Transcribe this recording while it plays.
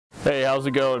Hey, how's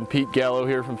it going? Pete Gallo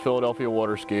here from Philadelphia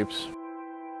Waterscapes.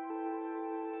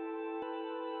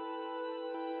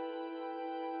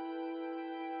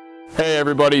 Hey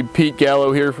everybody, Pete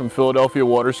Gallo here from Philadelphia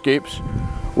Waterscapes.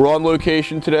 We're on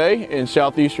location today in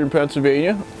southeastern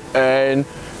Pennsylvania, and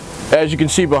as you can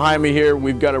see behind me here,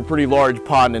 we've got a pretty large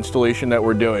pond installation that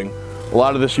we're doing. A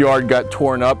lot of this yard got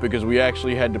torn up because we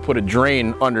actually had to put a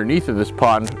drain underneath of this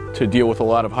pond to deal with a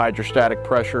lot of hydrostatic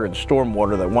pressure and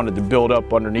stormwater that wanted to build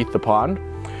up underneath the pond.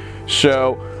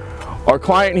 So our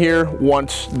client here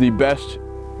wants the best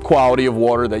quality of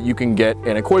water that you can get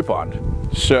in a koi pond.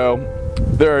 So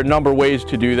there are a number of ways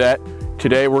to do that.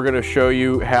 Today we're going to show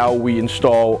you how we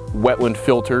install wetland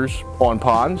filters on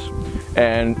ponds,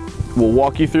 and we'll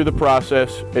walk you through the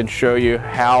process and show you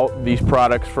how these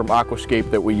products from Aquascape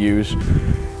that we use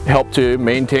help to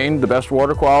maintain the best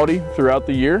water quality throughout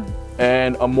the year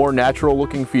and a more natural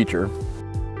looking feature.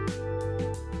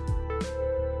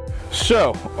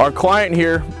 So our client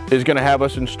here is going to have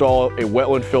us install a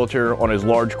wetland filter on his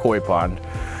large koi pond.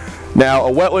 Now,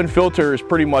 a wetland filter is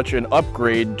pretty much an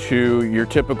upgrade to your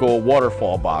typical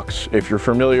waterfall box. If you're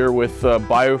familiar with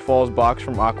Biofall's box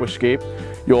from Aquascape,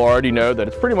 you'll already know that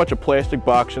it's pretty much a plastic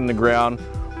box in the ground,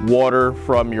 water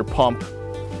from your pump.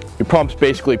 Your pump's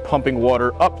basically pumping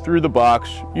water up through the box,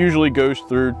 usually goes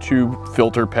through 2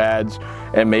 filter pads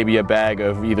and maybe a bag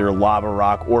of either lava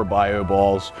rock or bio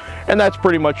balls. And that's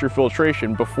pretty much your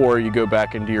filtration before you go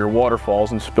back into your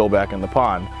waterfalls and spill back in the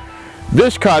pond.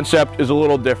 This concept is a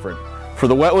little different. For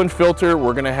the wetland filter,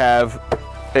 we're gonna have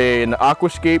an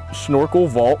Aquascape snorkel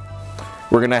vault.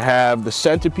 We're gonna have the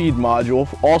centipede module,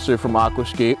 also from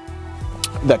Aquascape,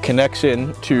 that connects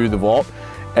in to the vault,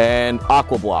 and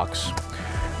aqua blocks.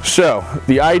 So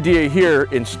the idea here,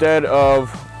 instead of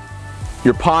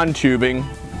your pond tubing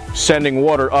sending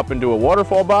water up into a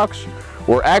waterfall box,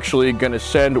 we're actually gonna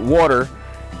send water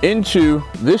into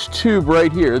this tube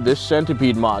right here, this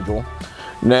centipede module.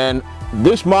 And then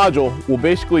this module will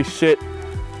basically sit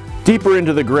deeper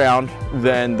into the ground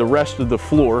than the rest of the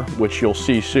floor, which you'll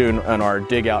see soon in our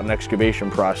dig out and excavation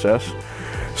process.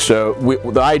 So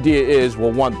the idea is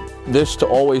we'll want this to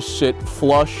always sit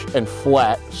flush and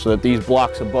flat so that these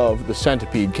blocks above the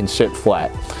centipede can sit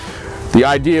flat. The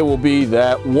idea will be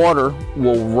that water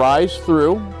will rise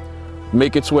through,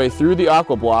 make its way through the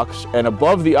aqua blocks, and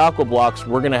above the aqua blocks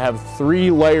we're going to have 3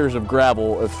 layers of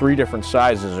gravel of 3 different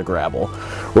sizes of gravel.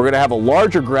 We're going to have a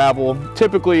larger gravel,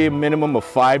 typically a minimum of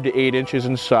 5 to 8 inches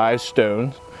in size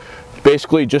stone,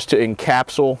 basically just to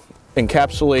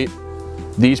encapsulate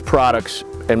these products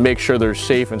and make sure they're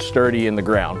safe and sturdy in the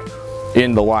ground,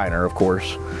 in the liner of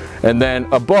course. And then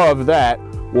above that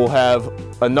we'll have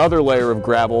another layer of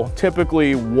gravel,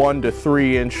 typically 1 to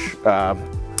 3 inch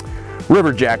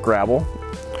river jack gravel,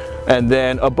 and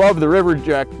then above the river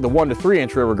jack, the 1 to 3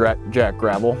 inch river jack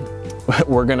gravel,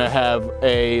 we're going to have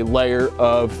a layer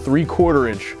of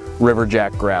 3/4 inch river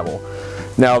jack gravel.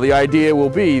 Now the idea will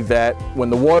be that when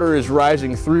the water is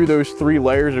rising through those 3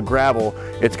 layers of gravel,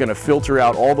 it's going to filter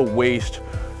out all the waste,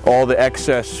 all the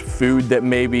excess food that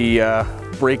may be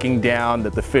breaking down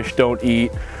that the fish don't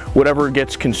eat, whatever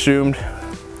gets consumed,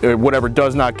 whatever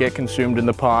does not get consumed in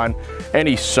the pond,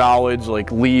 any solids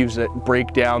like leaves that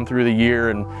break down through the year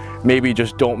and maybe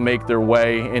just don't make their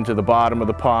way into the bottom of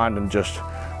the pond, and just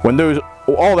when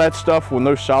all that stuff, when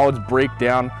those solids break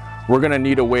down, we're going to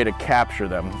need a way to capture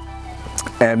them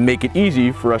and make it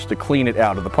easy for us to clean it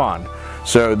out of the pond.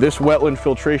 So this wetland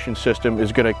filtration system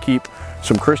is going to keep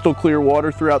some crystal clear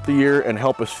water throughout the year and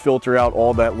help us filter out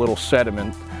all that little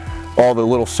sediment, all the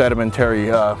little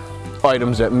sedimentary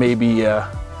items that may be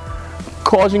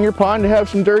causing your pond to have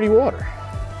some dirty water.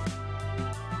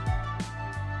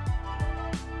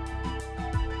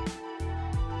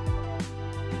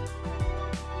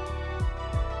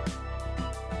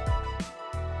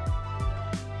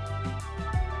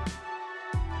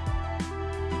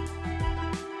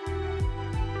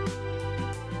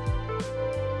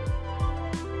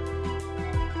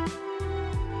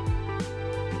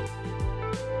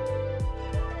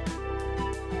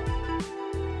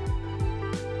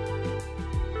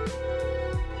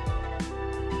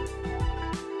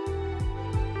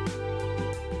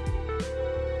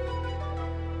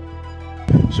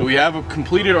 So we have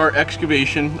completed our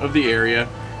excavation of the area.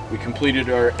 We completed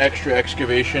our extra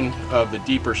excavation of the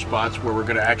deeper spots where we're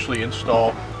going to actually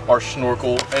install our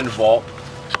snorkel and vault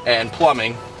and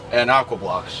plumbing and aqua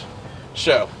blocks.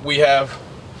 So we have,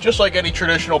 just like any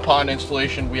traditional pond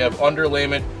installation, we have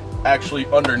underlayment actually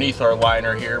underneath our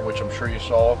liner here, which I'm sure you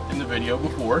saw in the video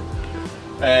before,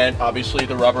 and obviously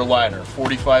the rubber liner,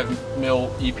 45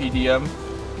 mil EPDM.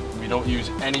 We don't use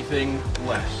anything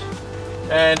less.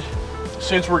 And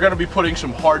Since we're going to be putting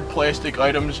some hard plastic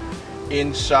items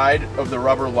inside of the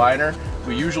rubber liner,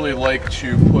 we usually like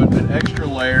to put an extra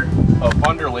layer of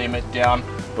underlayment down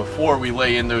before we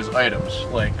lay in those items.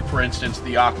 Like for instance,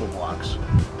 the aqua blocks.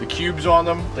 The cubes on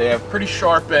them, they have pretty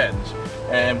sharp ends,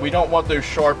 and we don't want those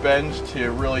sharp ends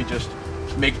to really just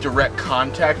make direct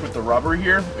contact with the rubber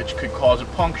here, which could cause a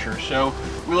puncture. So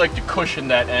we like to cushion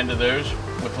that end of those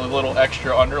with a little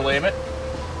extra underlayment,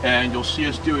 and you'll see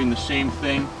us doing the same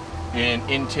thing in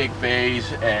intake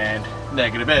bays and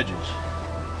negative edges.